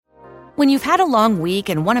When you've had a long week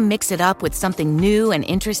and want to mix it up with something new and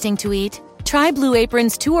interesting to eat, try Blue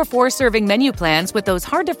Apron's 2 or 4 serving menu plans with those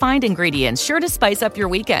hard-to-find ingredients sure to spice up your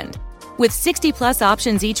weekend. With 60-plus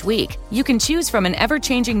options each week, you can choose from an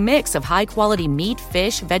ever-changing mix of high-quality meat,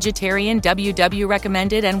 fish, vegetarian, WW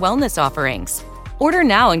recommended, and wellness offerings. Order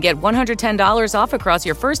now and get $110 off across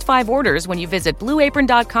your first 5 orders when you visit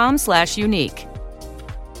blueapron.com/unique.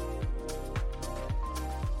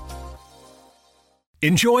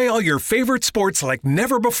 Enjoy all your favorite sports like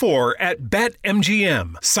never before at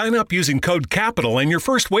BetMGM. Sign up using code CAPITAL and your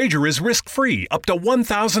first wager is risk-free up to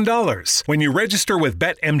 $1,000. When you register with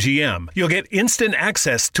BetMGM, you'll get instant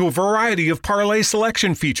access to a variety of parlay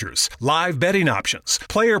selection features, live betting options,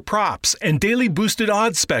 player props, and daily boosted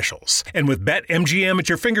odds specials. And with BetMGM at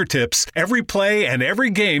your fingertips, every play and every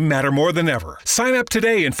game matter more than ever. Sign up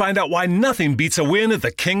today and find out why nothing beats a win at the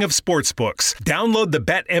King of Sportsbooks. Download the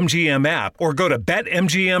BetMGM app or go to BetMGM.com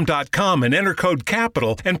and enter code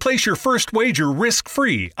CAPITAL and place your first wager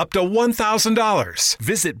risk-free up to $1,000.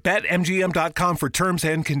 Visit BetMGM.com for terms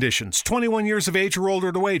and conditions. 21 years of age or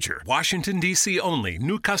older to wager. Washington, D.C. only.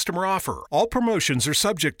 New customer offer. All promotions are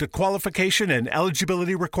subject to qualification and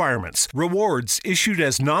eligibility requirements. Rewards issued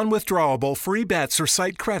as non-withdrawable free bets or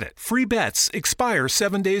site credit. Free bets expire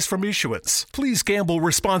 7 days from issuance. Please gamble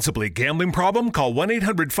responsibly. Gambling problem? Call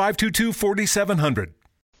 1-800-522-4700.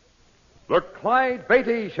 The Clyde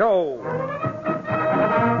Beatty Show.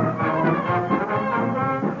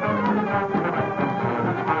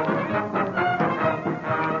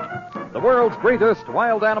 The world's greatest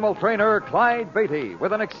wild animal trainer, Clyde Beatty,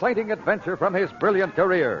 with an exciting adventure from his brilliant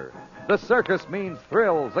career. The circus means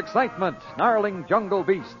thrills, excitement, snarling jungle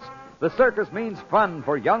beasts. The circus means fun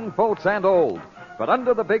for young folks and old. But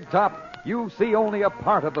under the big top, you see only a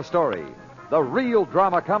part of the story. The real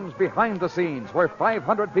drama comes behind the scenes, where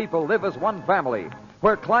 500 people live as one family,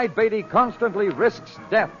 where Clyde Beatty constantly risks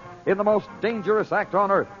death in the most dangerous act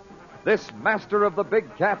on earth. This master of the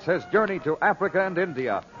big cats has journeyed to Africa and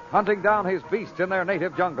India, hunting down his beasts in their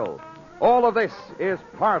native jungle. All of this is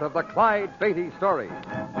part of the Clyde Beatty story.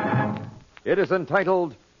 It is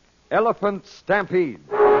entitled Elephant Stampede.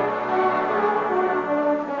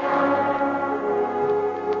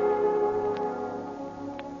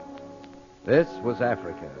 This was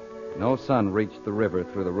Africa. No sun reached the river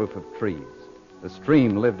through the roof of trees. The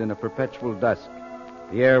stream lived in a perpetual dusk.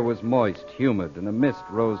 The air was moist, humid, and a mist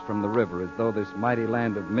rose from the river as though this mighty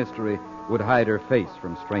land of mystery would hide her face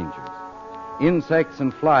from strangers. Insects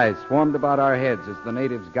and flies swarmed about our heads as the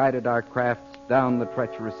natives guided our crafts down the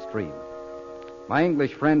treacherous stream. My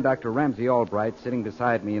English friend, Dr. Ramsay Albright, sitting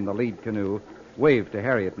beside me in the lead canoe, waved to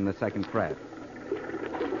Harriet in the second craft.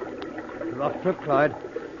 Rough trip, Clyde.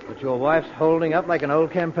 But your wife's holding up like an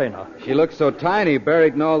old campaigner. She looks so tiny,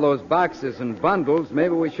 buried in all those boxes and bundles.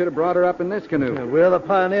 Maybe we should have brought her up in this canoe. We're the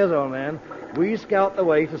pioneers, old man. We scout the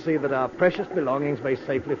way to see that our precious belongings may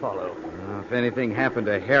safely follow. If anything happened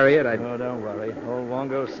to Harriet, I'd... Oh, don't worry. Old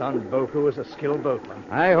Wongo's son, Boku, is a skilled boatman.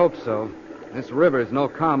 I hope so. This river is no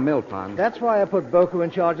calm mill pond. That's why I put Boku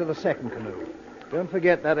in charge of the second canoe. Don't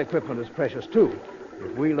forget that equipment is precious, too.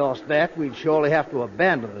 If we lost that, we'd surely have to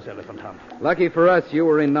abandon this elephant hunt. Lucky for us, you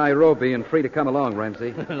were in Nairobi and free to come along,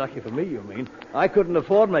 Ramsay. Lucky for me, you mean? I couldn't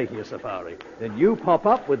afford making a safari. Then you pop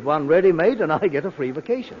up with one ready-made and I get a free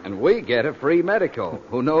vacation. And we get a free medical.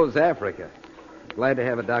 Who knows Africa? Glad to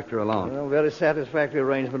have a doctor along. Well, very satisfactory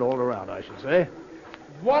arrangement all around, I should say.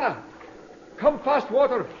 Water! Come fast,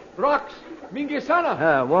 water! Rocks! Mingisana!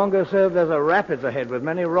 Wongo said there's a rapids ahead with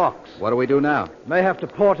many rocks. What do we do now? May have to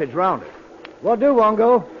portage round it. What do,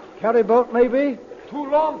 Wongo? Carry boat, maybe? Too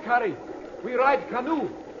long, carry. We ride canoe.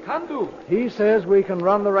 Can do. He says we can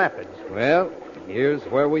run the rapids. Well, here's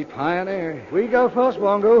where we pioneer. We go first,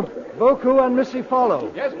 Wongo. Boku and Missy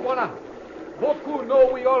follow. Yes, Buona. Boku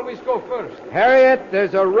know we always go first. Harriet,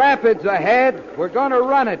 there's a rapids ahead. We're going to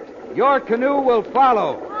run it. Your canoe will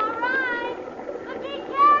follow. All right. But be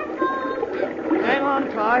careful. Hang on,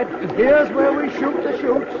 Clyde. Here's where we shoot the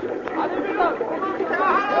chutes.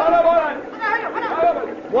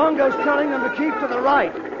 Wongo's telling them to keep to the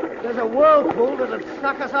right. There's a whirlpool that'd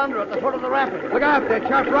suck us under at the foot of the rapids. Look out, that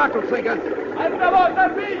sharp rock will sink us.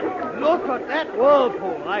 Look at that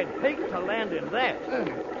whirlpool. I'd hate to land in that.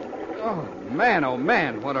 Oh,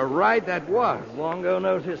 man, what a ride that was. Wongo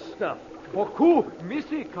knows his stuff. Boku,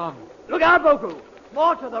 Missy come. Look out, Boku.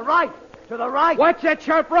 More to the right. To the right. Watch that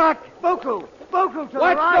sharp rock. Boku to the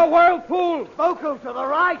right. Watch the whirlpool. Boku to the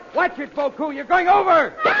right. Watch it, Boku. You're going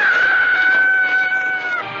over.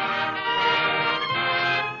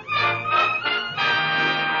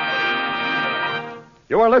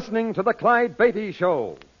 You are listening to the Clyde Beatty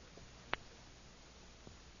Show.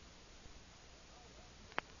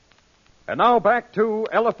 And now back to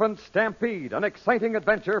Elephant Stampede, an exciting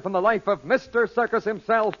adventure from the life of Mr. Circus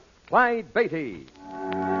himself, Clyde Beatty.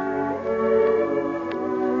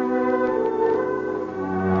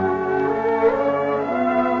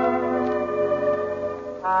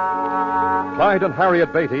 Clyde and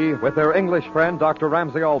Harriet Beatty, with their English friend, Dr.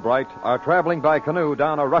 Ramsay Albright, are traveling by canoe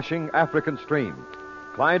down a rushing African stream.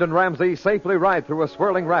 Clyde and Ramsay safely ride through a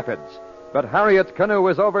swirling rapids, but Harriet's canoe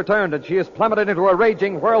is overturned and she is plummeted into a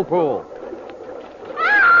raging whirlpool.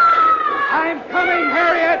 I'm coming,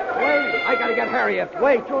 Harriet! Wait, I gotta get Harriet.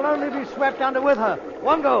 Wait, you'll only be swept under with her.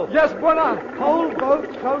 One go. Yes, buona. Hold boat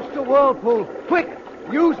close to whirlpool. Quick!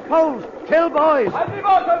 Use poles. Tell boys. What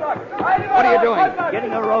What are you doing?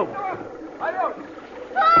 Getting a rope. Clyde!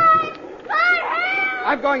 Clyde, help!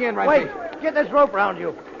 I'm going in, Ramsay. Wait, get this rope round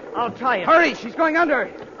you. I'll tie it. Hurry, she's going under.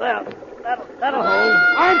 There. That'll hold.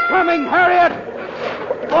 I'm coming,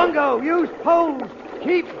 Harriet. One go. Use poles.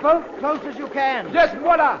 Keep boat close as you can. Yes,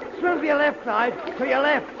 buona. Swim to your left side. To your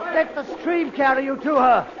left. Let the stream carry you to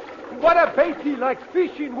her. What a Beatty like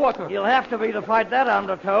fish in water. You'll have to be to fight that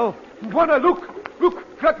undertow. Buona, look.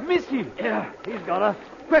 Crack missy. Yeah, he's got her.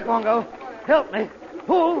 Quick, Wongo. Help me.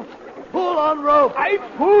 Pull. Pull on rope. I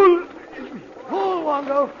pull. Pull,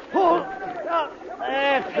 Wongo. Pull.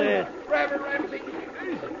 That's it. Grab her, Ramsay.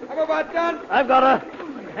 I'm about done. I've got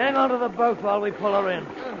her. Hang on to the boat while we pull her in.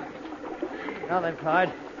 Now then,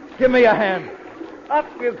 Clyde. Give me a hand. Up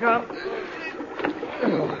you come.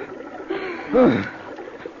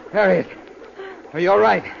 Harriet, are you all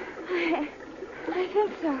right? I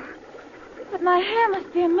think so. But my hair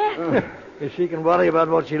must be a mess. If she can worry about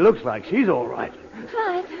what she looks like, she's all right.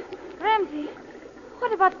 Clyde, Ramsay,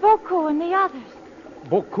 what about Boku and the others?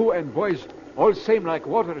 Boku and boys all same like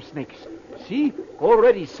water snakes. See?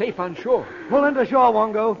 Already safe on shore. Pull into shore,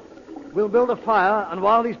 Wongo. We'll build a fire, and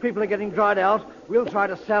while these people are getting dried out, we'll try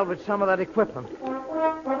to salvage some of that equipment.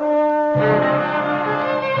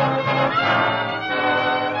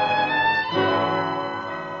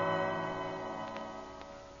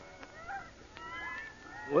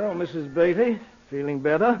 Well, Mrs. Beatty, feeling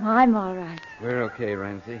better? I'm all right. We're okay,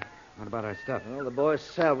 Ramsay. What about our stuff? Well, the boys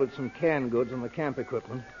salvaged some canned goods and the camp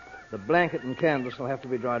equipment. The blanket and canvas will have to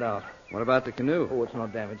be dried out. What about the canoe? Oh, it's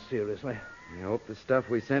not damaged seriously. I hope the stuff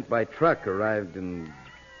we sent by truck arrived in...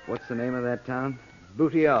 What's the name of that town?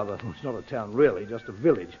 Boutiaba. It's not a town, really, just a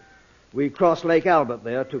village. We crossed Lake Albert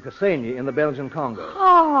there to Cassagny in the Belgian Congo.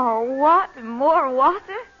 Oh, what? More water?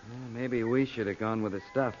 Well, maybe we should have gone with the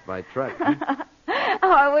stuff by truck.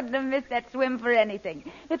 Oh, I wouldn't have missed that swim for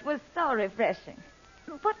anything. It was so refreshing.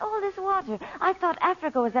 But all this water, I thought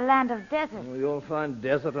Africa was a land of desert. Well, you'll find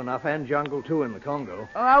desert enough and jungle, too, in the Congo.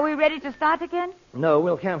 Oh, are we ready to start again? No,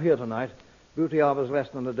 we'll camp here tonight. Boutiaba's less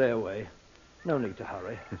than a day away. No need to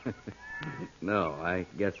hurry. No, I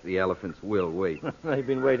guess the elephants will wait. They've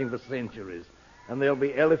been waiting for centuries. And there'll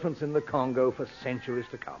be elephants in the Congo for centuries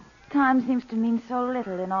to come. Time seems to mean so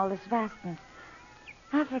little in all this vastness.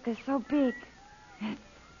 Africa's so big. It's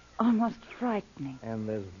almost frightening. And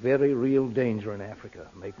there's very real danger in Africa.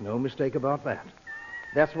 Make no mistake about that.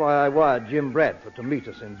 That's why I wired Jim Bradford to meet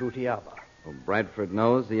us in Boutiaba. Oh, Bradford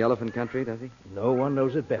knows the elephant country, does he? No one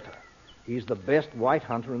knows it better. He's the best white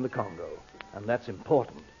hunter in the Congo, and that's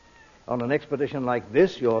important. On an expedition like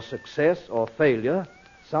this, your success or failure,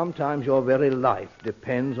 sometimes your very life,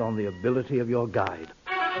 depends on the ability of your guide.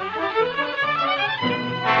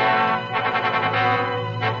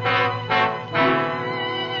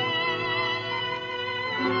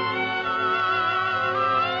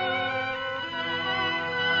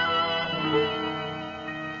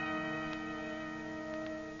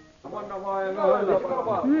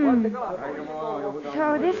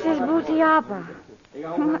 So this is Boutiaba.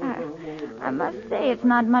 I must say it's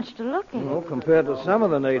not much to look at. Well, compared to some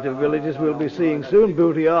of the native villages we'll be seeing soon,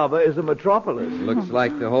 Boutiaba is a metropolis. Looks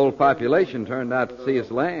like the whole population turned out to see us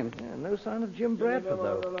land. Yeah, no sign of Jim Bradford,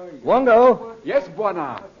 though. Wongo, Yes,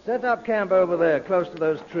 buona. set up camp over there, close to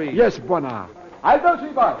those trees. Yes, buona. I'll go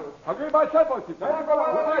see by.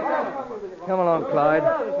 Come along, Clyde.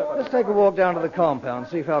 Let's take a walk down to the compound,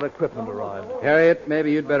 see if our equipment arrived. Harriet,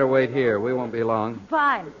 maybe you'd better wait here. We won't be long.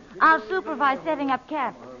 Fine. I'll supervise setting up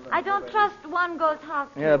camp. I don't trust Wango's house.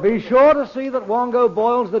 Yeah, be sure to see that Wongo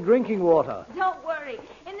boils the drinking water. Don't worry.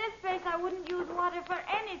 In this place, I wouldn't use water for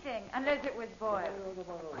anything unless it was boiled.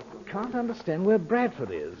 Can't understand where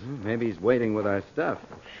Bradford is. Maybe he's waiting with our stuff.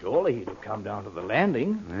 Surely he'd have come down to the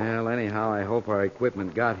landing. Well, anyhow, I hope our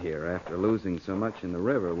equipment got here. After losing so much in the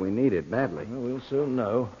river, we need it badly. Well, we'll soon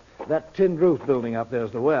know. That tin roof building up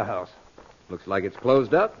there's the warehouse. Looks like it's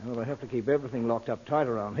closed up. Well, they have to keep everything locked up tight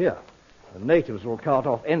around here. The natives will cart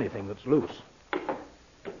off anything that's loose.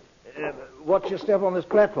 Watch your step on this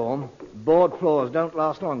platform. Board floors don't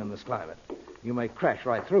last long in this climate. You may crash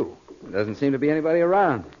right through. There doesn't seem to be anybody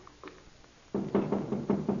around.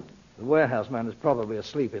 The warehouse man is probably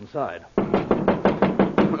asleep inside.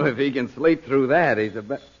 Well, if he can sleep through that, he's a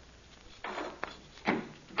bet.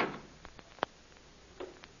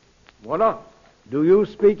 What up? Do you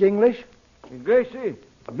speak English? Gracie,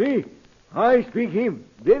 me, I speak him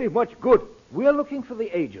very much good. We are looking for the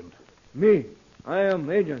agent. Me, I am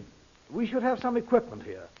agent. We should have some equipment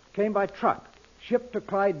here. Came by truck. Shipped to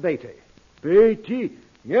Clyde Beatty. Beatty,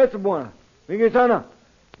 yes, one. Mingisana.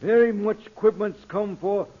 Very much equipments come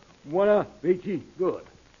for one Beatty. Good.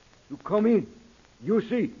 You come in. You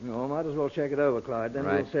see. No, might as well check it over, Clyde. Then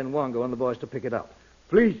Right. we'll send Wango and the boys to pick it up.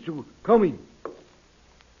 Please to come in.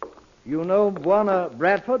 You know Bwana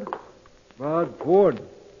Bradford? Bradford.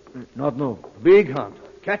 Not know. Big hunter.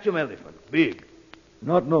 Catch 'em elephant. Big.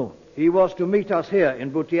 Not know. He was to meet us here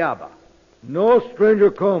in Butiaba. No stranger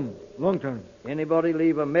come. Long time. Anybody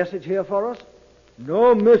leave a message here for us?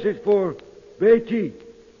 No message for Beatty.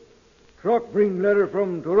 Truck bring letter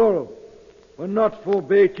from Tororo, but not for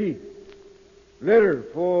Beatty. Letter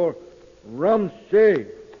for Ramsey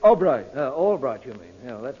Albright. Albright, you mean?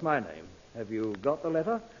 Yeah, that's my name. Have you got the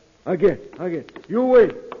letter? I get. You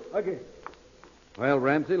wait. I get. Well,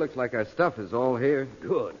 Ramsey, looks like our stuff is all here.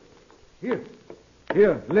 Good. Here,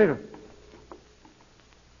 letter.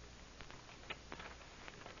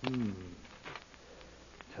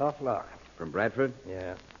 Tough luck. From Bradford?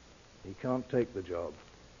 Yeah. He can't take the job.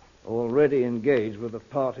 Already engaged with a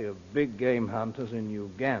party of big game hunters in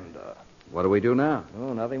Uganda. What do we do now?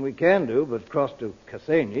 Oh, nothing we can do but cross to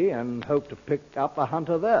Kasenyi and hope to pick up a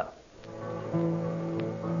hunter there.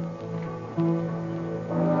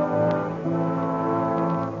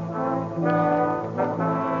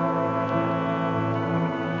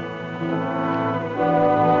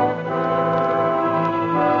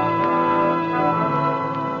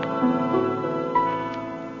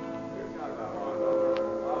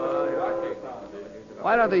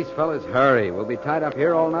 Why don't these fellas hurry? We'll be tied up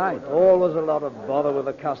here all night. Always a lot of bother with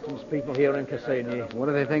the customs people here in Kasenyi. What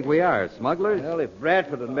do they think we are, smugglers? Well, if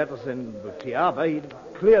Bradford had met us in Butiaba, he'd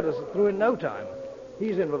cleared us through in no time.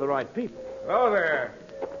 He's in with the right people. Oh, there.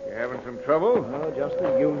 You having some trouble? Oh, just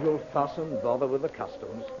the usual fuss and bother with the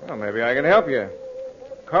customs. Well, maybe I can help you.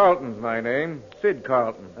 Carlton's my name. Sid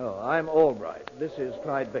Carlton. Oh, I'm Albright. This is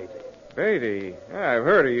Clyde Beatty. Beatty. Yeah, I've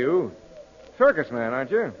heard of you. Circus man,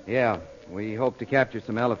 aren't you? Yeah. We hope to capture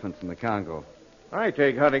some elephants in the Congo. I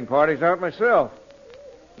take hunting parties out myself.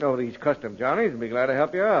 Know these custom Johnnies and be glad to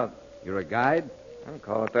help you out. You're a guide? I'll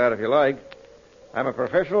call it that if you like. I'm a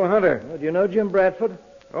professional hunter. Do you know Jim Bradford?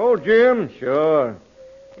 Oh, Jim? Sure.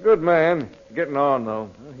 Good man. Getting on, though.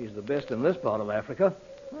 Well, he's the best in this part of Africa.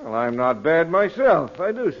 Well, I'm not bad myself.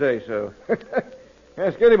 I do say so.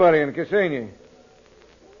 Ask anybody in Kasenyi.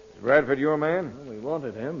 Is Bradford your man? Well, we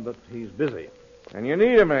wanted him, but he's busy. And you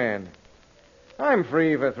need a man. I'm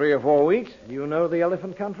free for 3 or 4 weeks. You know the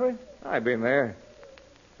elephant country? I've been there.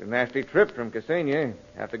 It's a nasty trip from Kasenyi.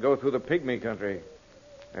 Have to go through the pygmy country.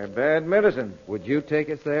 They're bad medicine. Would you take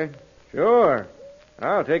us there? Sure.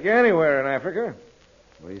 I'll take you anywhere in Africa.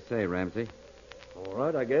 What do you say, Ramsey? All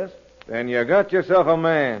right, I guess. Then you got yourself a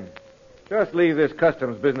man. Just leave this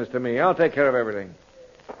customs business to me. I'll take care of everything.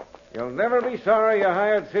 You'll never be sorry you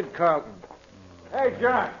hired Sid Carlton. Hey,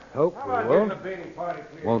 John. Hope How we about won't. getting the Beatty party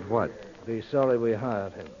cleared? Won't what? Be sorry we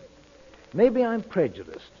hired him. Maybe I'm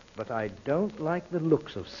prejudiced, but I don't like the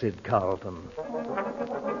looks of Sid Carlton.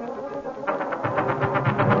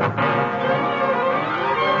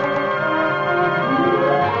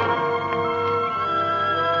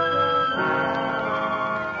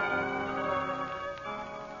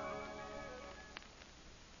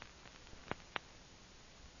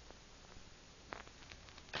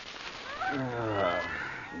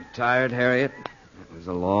 You tired, Harriet? It was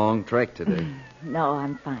a long trek today. No,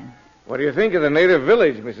 I'm fine. What do you think of the native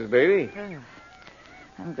village, Mrs. Beatty?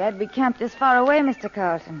 I'm glad we camped this far away, Mr.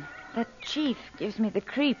 Carlton. That chief gives me the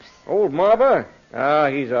creeps. Old Maba? Ah,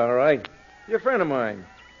 he's all right. He's a friend of mine.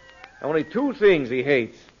 Only 2 things he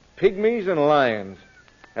hates. Pygmies and lions.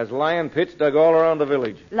 Has lion pits dug all around the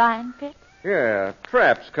village. Lion pits? Yeah,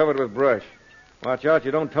 traps covered with brush. Watch out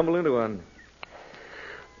you don't tumble into one.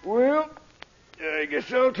 Well, I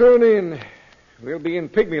guess I'll turn in. We'll be in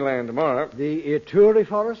Pygmy Land tomorrow. The Ituri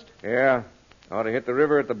Forest? Yeah. Ought to hit the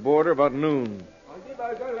river at the border about noon.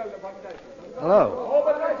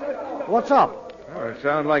 Hello. What's up? Oh, it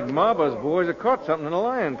sounds like Maba's boys have caught something in a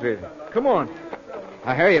lion pit. Come on.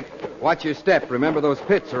 Now, Harriet, watch your step. Remember those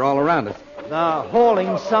pits are all around us. They're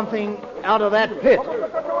hauling something out of that pit.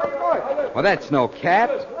 Well, that's no cat.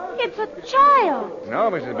 It's a child.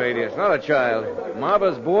 No, Mrs. Beatty, it's not a child.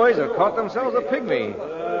 Marba's boys have caught themselves a pygmy.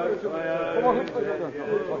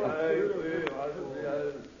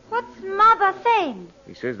 What's Maba saying?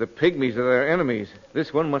 He says the pygmies are their enemies.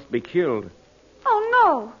 This one must be killed. Oh,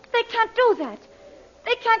 no. They can't do that.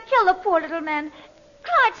 They can't kill the poor little man.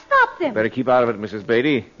 Clyde, stop them. Better keep out of it, Mrs.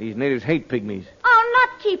 Beatty. These natives hate pygmies. I'll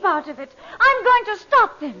not keep out of it. I'm going to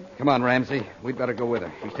stop them. Come on, Ramsey. We'd better go with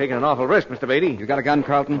her. She's taking an awful risk, Mr. Beatty. You got a gun,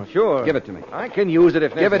 Carlton? Oh, sure. Give it to me. I can use it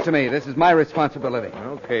if Give it to me. This is my responsibility.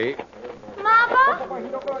 Okay. Maba?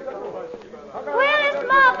 Where is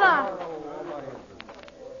Maba?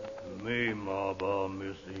 Me, Maba,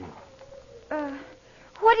 Missy.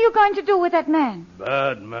 What are you going to do with that man?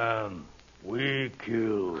 Bad man. We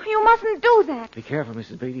kill. You mustn't do that. Be careful,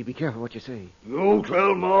 Mrs. Beatty. Be careful what you say. You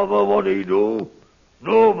tell Maba what he do.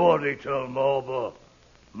 Nobody tell Maba.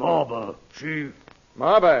 Maba, chief.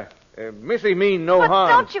 Marba, Missy mean no But harm.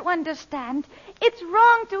 don't you understand? It's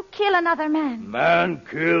wrong to kill another man. Man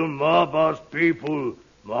kill Maba's people.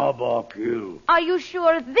 Maba kill. Are you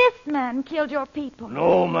sure this man killed your people?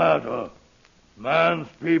 No matter. Man's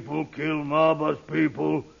people kill Maba's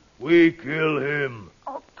people. We kill him.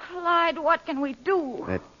 Oh, Clyde, what can we do?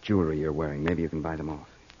 That jewelry you're wearing, maybe you can buy them off.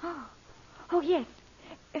 Oh, yes.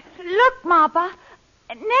 Look, Maba.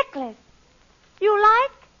 A necklace. You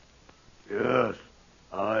like? Yes,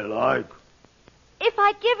 I like. If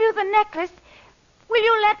I give you the necklace, will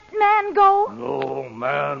you let man go? No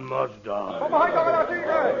man must die.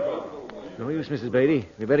 No use, Mrs. Beatty.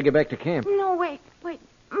 We better get back to camp. No, wait.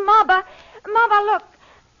 Maba, look.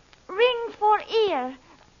 Ring for ear.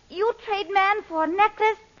 You trade man for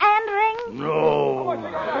necklace and ring? No.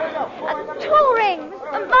 2 rings.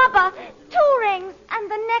 Maba, 2 rings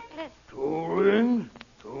and the necklace. 2 rings?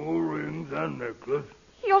 2 rings and necklace.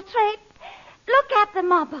 You'll trade? Look at them,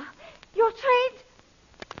 Maba. You'll trade?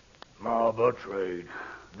 Maba trade.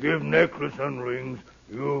 Give necklace and rings.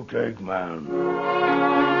 You take man.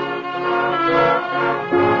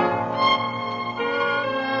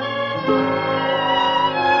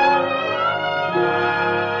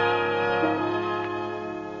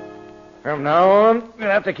 From now on, we'll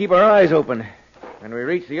have to keep our eyes open. When we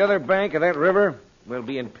reach the other bank of that river, we'll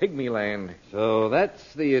be in pygmy land. So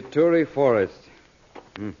that's the Ituri Forest.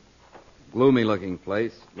 Gloomy-looking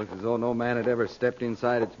place. Looks as though no man had ever stepped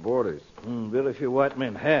inside its borders. Very few white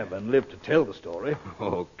men have and live to tell the story.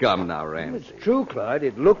 Oh, come now, Ramsey. It's true, Clyde.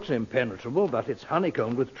 It looks impenetrable, but it's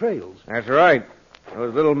honeycombed with trails. That's right.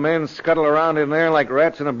 Those little men scuttle around in there like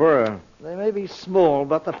rats in a burrow. They may be small,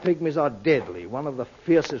 but the pygmies are deadly, one of the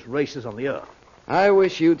fiercest races on the earth. I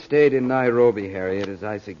wish you'd stayed in Nairobi, Harriet, as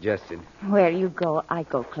I suggested. Where you go, I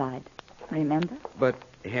go, Clyde. Remember? But,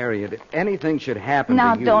 Harriet, if anything should happen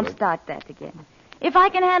Now, to you... don't start that again. If I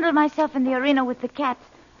can handle myself in the arena with the cats,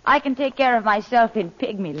 I can take care of myself in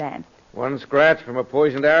pygmy land. One scratch from a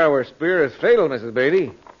poisoned arrow or spear is fatal, Mrs.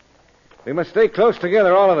 Beatty. We must stay close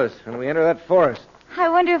together, all of us, when we enter that forest. I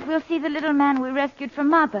wonder if we'll see the little man we rescued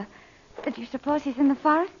from Maba. Do you suppose he's in the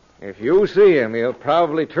forest? If you see him, he'll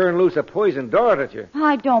probably turn loose a poisoned dart at you.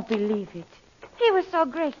 I don't believe it. He was so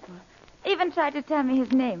grateful. Even tried to tell me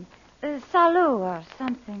his name. Salu or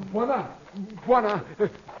something. Buana,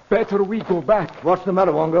 better we go back. What's the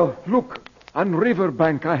matter, Wongo? Look, on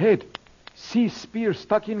riverbank ahead. See spear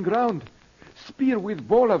stuck in ground. Spear with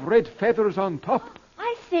ball of red feathers on top.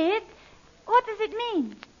 I see it. What does it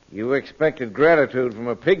mean? You expected gratitude from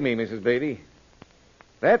a pygmy, Mrs. Beatty.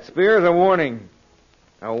 That spear is a warning.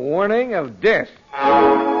 A warning of death.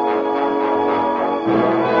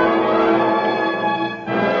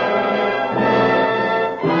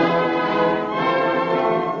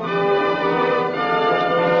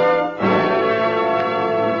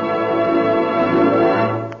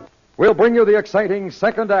 We'll bring you the exciting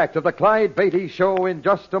second act of the Clyde Beatty Show in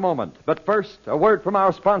just a moment. But first, a word from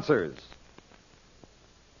our sponsors.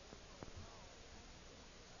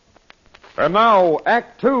 And now,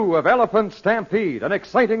 Act 2 of Elephant Stampede, an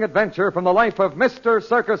exciting adventure from the life of Mr.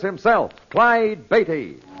 Circus himself, Clyde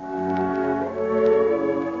Beatty.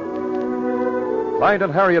 Clyde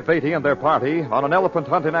and Harriet Beatty and their party, on an elephant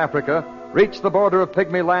hunt in Africa, reached the border of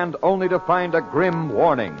Pygmy Land only to find a grim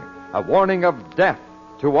warning. A warning of death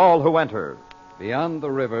to all who enter. Beyond the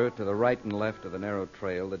river, to the right and left of the narrow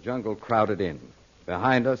trail, the jungle crowded in.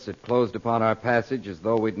 Behind us, it closed upon our passage as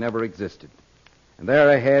though we'd never existed. And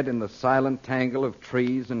there ahead, in the silent tangle of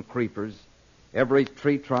trees and creepers, every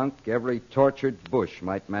tree trunk, every tortured bush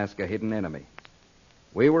might mask a hidden enemy.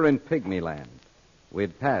 We were in Pygmy Land.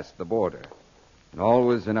 We'd passed the border. And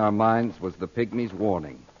always in our minds was the Pygmy's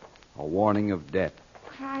warning, a warning of death.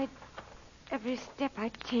 Clyde, Every step I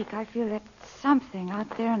take, I feel that something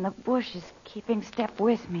out there in the bush is keeping step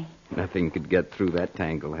with me. Nothing could get through that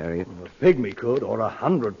tangle, Harriet. A pygmy could, or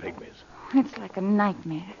 100 pygmies. It's like a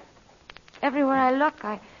nightmare. Everywhere I look,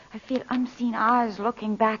 I feel unseen eyes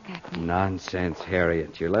looking back at me. Nonsense,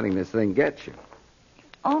 Harriet. You're letting this thing get you.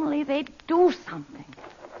 Only they'd do something.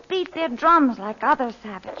 Beat their drums like other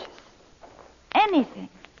savages. Anything.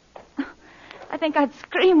 I think I'd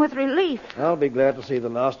scream with relief. I'll be glad to see the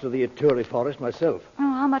last of the Ituri forest myself.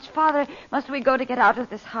 Oh, how much farther must we go to get out of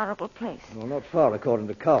this horrible place? Well, not far, according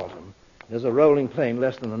to Carlton. There's a rolling plain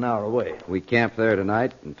less than an hour away. We camp there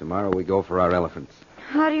tonight, and tomorrow we go for our elephants.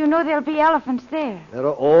 How do you know there'll be elephants there? There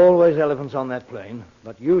are always elephants on that plain,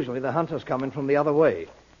 but usually the hunters come in from the other way.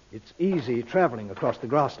 It's easy traveling across the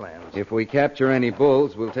grasslands. If we capture any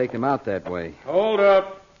bulls, we'll take them out that way. Hold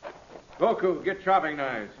up. Boku, get chopping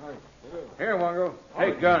knives. Here, Wango.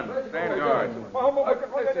 Take guns. Stand guard.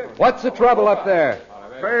 What's the trouble up there?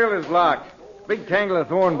 Trail is blocked. Big tangle of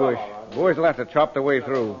thorn bush. Boys will have to chop their way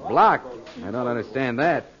through. Blocked? I don't understand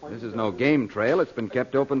that. This is no game trail. It's been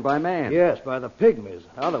kept open by man. Yes, by the pygmies.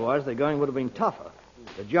 Otherwise, the going would have been tougher.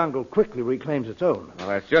 The jungle quickly reclaims its own. Well,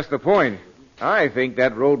 that's just the point. I think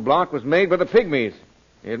that roadblock was made by the pygmies.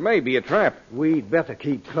 It may be a trap. We'd better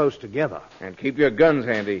keep close together. And keep your guns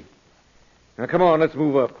handy. Now, come on, let's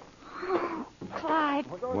move up. Clyde,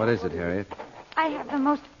 What is it, Harriet? I have the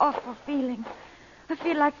most awful feeling. I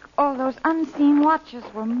feel like all those unseen watchers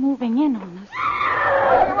were moving in on us.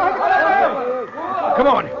 Come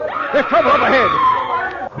on. There's trouble up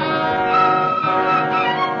ahead.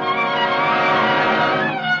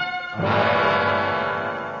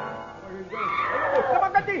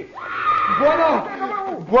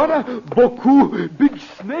 Buona, beaucoup. Big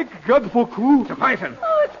snake got beaucoup. It's a python.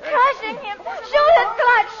 Oh, it's crushing him. Shoot it,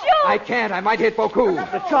 Clyde, shoot! I can't. I might hit Boku.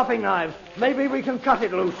 The chopping knives. Maybe we can cut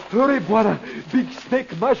it loose. Hurry, Buona. Big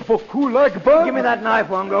snake mash beaucoup like bug. Give me that knife,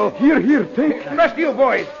 Wango. Here, take. Rest of you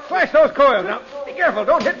boys. Slash those coils. Now, be careful.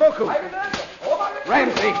 Don't hit Boku.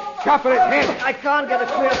 Ramsey, chop at his head. I can't get a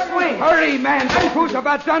clear swing. Hurry, man. Boku's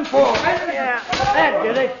about done for. Yeah, that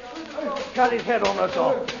did it. Cut his head almost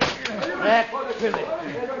off. That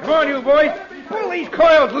finished. Come on, you boys. Pull these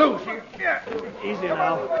coils loose. Yeah. Easy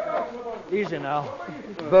now. Easy now.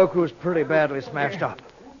 Boku's pretty badly smashed up.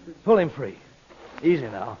 Pull him free. Easy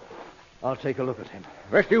now. I'll take a look at him.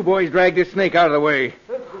 Rest of you boys drag this snake out of the way.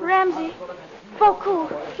 Ramsey, Boku,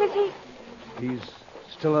 is he? He's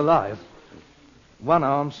still alive. One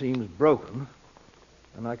arm seems broken,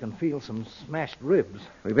 and I can feel some smashed ribs.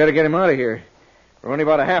 We better get him out of here. We're only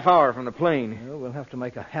about a half hour from the plane. Well, we'll have to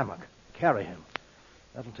make a hammock. Carry him.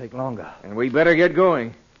 That'll take longer. And we better get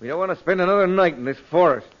going. We don't want to spend another night in this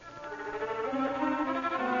forest.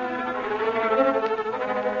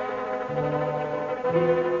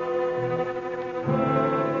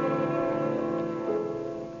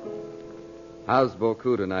 How's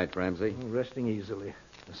Boku tonight, Ramsey? Resting easily.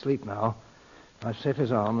 Asleep now. I've set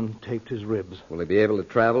his arm and taped his ribs. Will he be able to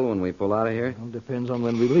travel when we pull out of here? Well, depends on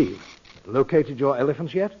when we leave. Located your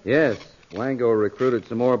elephants yet? Yes. Wango recruited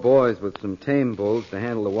some more boys with some tame bulls to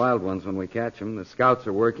handle the wild ones when we catch them. The scouts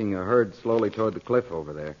are working a herd slowly toward the cliff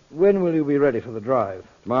over there. When will you be ready for the drive?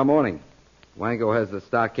 Tomorrow morning. Wango has the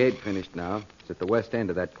stockade finished now. It's at the west end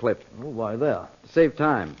of that cliff. Oh, why there? To save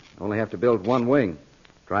time. Only have to build one wing.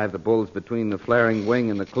 Drive the bulls between the flaring wing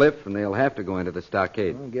and the cliff, and they'll have to go into the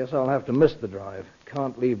stockade. I guess I'll have to miss the drive.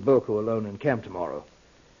 Can't leave Boku alone in camp tomorrow.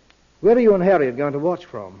 Where are you and Harriet going to watch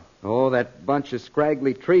from? Oh, that bunch of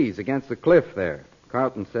scraggly trees against the cliff there.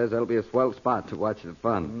 Carlton says that'll be a swell spot to watch the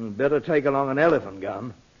fun. Better take along an elephant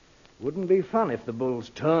gun. Wouldn't be fun if the bulls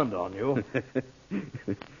turned on you.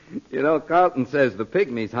 You know, Carlton says the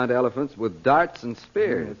pygmies hunt elephants with darts and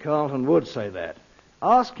spears. Carlton would say that.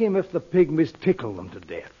 Ask him if the pygmies tickle them to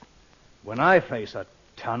death. When I face a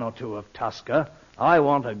ton or two of tusker, I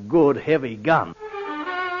want a good heavy gun.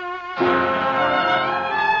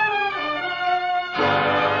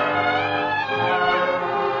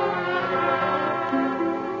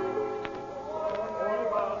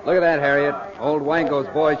 Look at that, Harriet. Old Wango's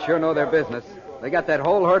boys sure know their business. They got that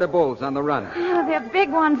whole herd of bulls on the run. Oh, they're big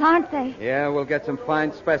ones, aren't they? Yeah, we'll get some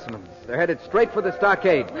fine specimens. They're headed straight for the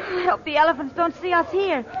stockade. I hope the elephants don't see us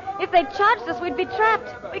here. If they charged us, we'd be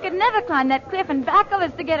trapped. We could never climb that cliff and back of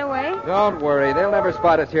us to get away. Don't worry. They'll never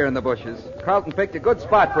spot us here in the bushes. Carlton picked a good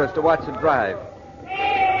spot for us to watch the drive.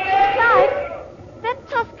 Clyde, that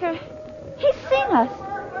tusker, he's seen us.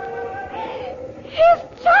 He's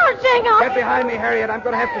charging us. Get behind me, Harriet. I'm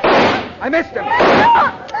going to have to shoot. I missed him.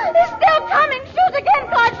 He's still coming. Shoot again,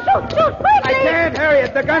 Clyde. Shoot, quickly. I can't,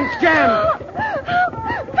 Harriet. The gun's jammed.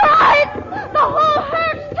 Clyde, the whole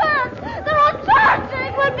herd's turned. They're all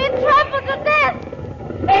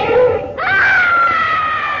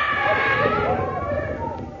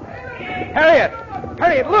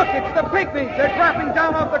pygmies! They're dropping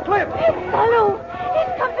down off the cliff! It's Baloo!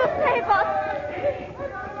 He's come to save us!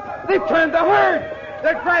 They've turned the herd!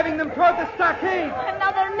 They're driving them toward the stockade!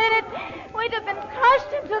 Another minute, we'd have been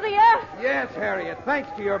crushed into the earth. Yes, Harriet, thanks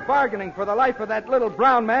to your bargaining for the life of that little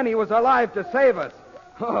brown man, he was alive to save us.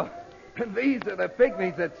 Oh, and these are the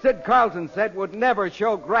pygmies that Sid Carlson said would never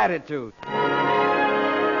show gratitude.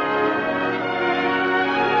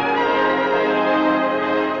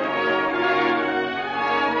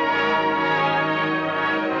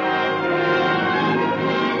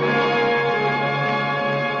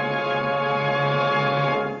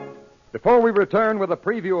 Before we return with a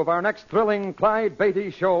preview of our next thrilling Clyde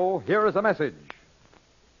Beatty show, here is a message.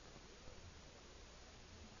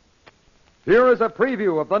 Here is a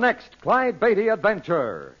preview of the next Clyde Beatty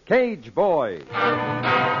adventure, Cage Boy. A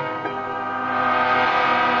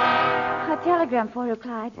telegram for you,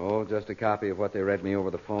 Clyde. Oh, just a copy of what they read me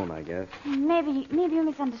over the phone, I guess. Maybe you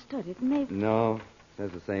misunderstood it. Maybe. No,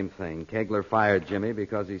 says the same thing. Kegler fired Jimmy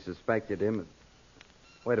because he suspected him.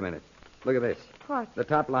 Wait a minute. Look at this. What? The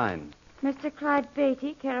top line. Mr. Clyde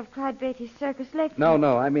Beatty, care of Clyde Beatty Circus, Lake.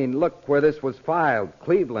 No, I mean, look where this was filed.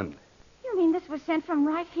 Cleveland. You mean this was sent from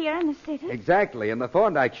right here in the city? Exactly, and the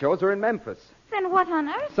Thorndike shows are in Memphis. Then what on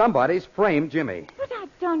earth? Somebody's framed Jimmy. But I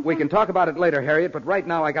don't... We can talk about it later, Harriet, but right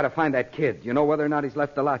now I gotta find that kid. You know whether or not he's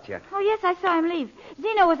left the lot yet? Oh, yes, I saw him leave.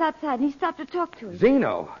 Zeno was outside, and he stopped to talk to him.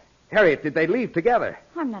 Zeno? Harriet, did they leave together?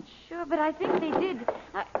 I'm not sure, but I think they did.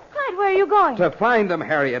 Clyde, where are you going? To find them,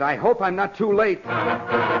 Harriet. I hope I'm not too late.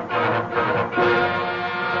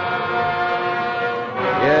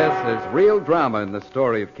 Yes, there's real drama in the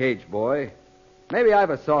story of Cage Boy. Maybe I have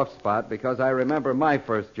a soft spot because I remember my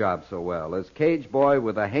first job so well as Cage Boy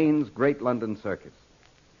with the Haynes Great London Circus.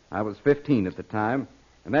 I was 15 at the time,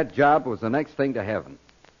 and that job was the next thing to heaven.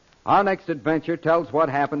 Our next adventure tells what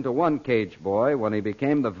happened to one Cage Boy when he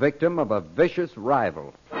became the victim of a vicious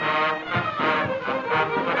rival.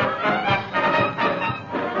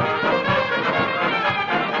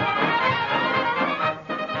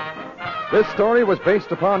 This story was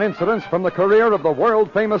based upon incidents from the career of the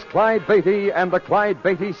world-famous Clyde Beatty and the Clyde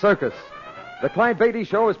Beatty Circus. The Clyde Beatty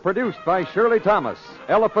Show is produced by Shirley Thomas.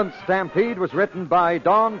 Elephant Stampede was written by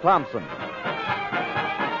Don Thompson.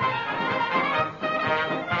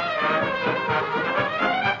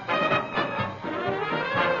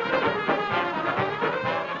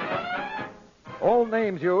 All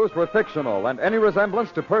names used were fictional, and any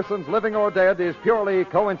resemblance to persons living or dead is purely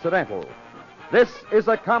coincidental. This is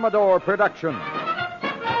a Commodore production.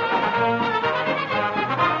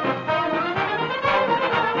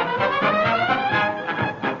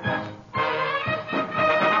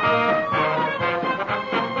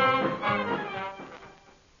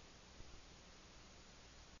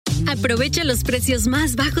 Aprovecha los precios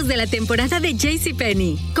más bajos de la temporada de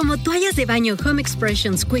JCPenney. Como toallas de baño Home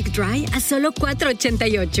Expressions Quick Dry a solo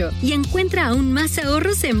 $4.88. Y encuentra aún más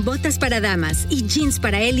ahorros en botas para damas y jeans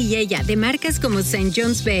para él y ella de marcas como St.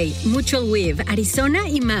 John's Bay, Mutual Weave, Arizona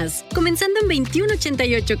y más. Comenzando en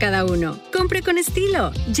 $21.88 cada uno. Compre con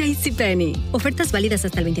estilo. JCPenney. Ofertas válidas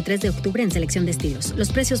hasta el 23 de octubre en selección de estilos.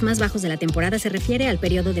 Los precios más bajos de la temporada se refiere al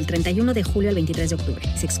periodo del 31 de julio al 23 de octubre.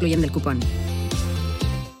 Se excluyen del cupón.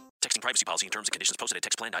 Texting privacy policy and terms and conditions posted at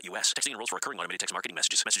textplan.us. Texting enrolls for recurring automated text marketing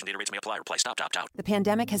messages. Message and data rates may apply. Reply stop to opt out. The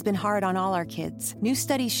pandemic has been hard on all our kids. New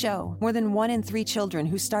studies show more than 1 in 3 children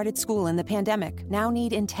who started school in the pandemic now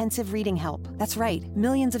need intensive reading help. That's right.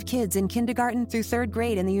 Millions of kids in kindergarten through 3rd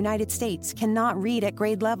grade in the United States cannot read at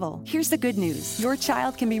grade level. Here's the good news. Your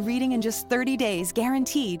child can be reading in just 30 days,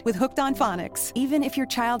 guaranteed, with Hooked on Phonics. Even if your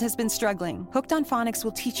child has been struggling, Hooked on Phonics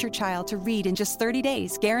will teach your child to read in just 30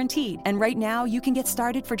 days, guaranteed. And right now, you can get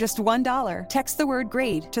started for just $1. Text the word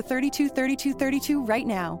GRADE to 323232 right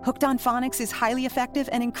now. Hooked on Phonics is highly effective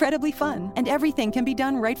and incredibly fun, and everything can be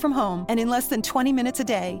done right from home and in less than 20 minutes a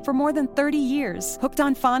day. For more than 30 years, Hooked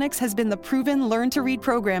on Phonics has been the proven learn-to-read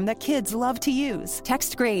program that kids love to use.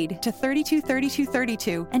 Text GRADE to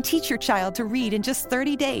 323232 and teach your child to read in just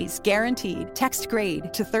 30 days, guaranteed. Text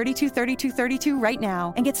GRADE to 323232 right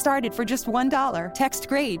now and get started for just $1. Text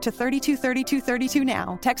GRADE to 323232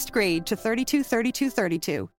 now. Text GRADE to 323232.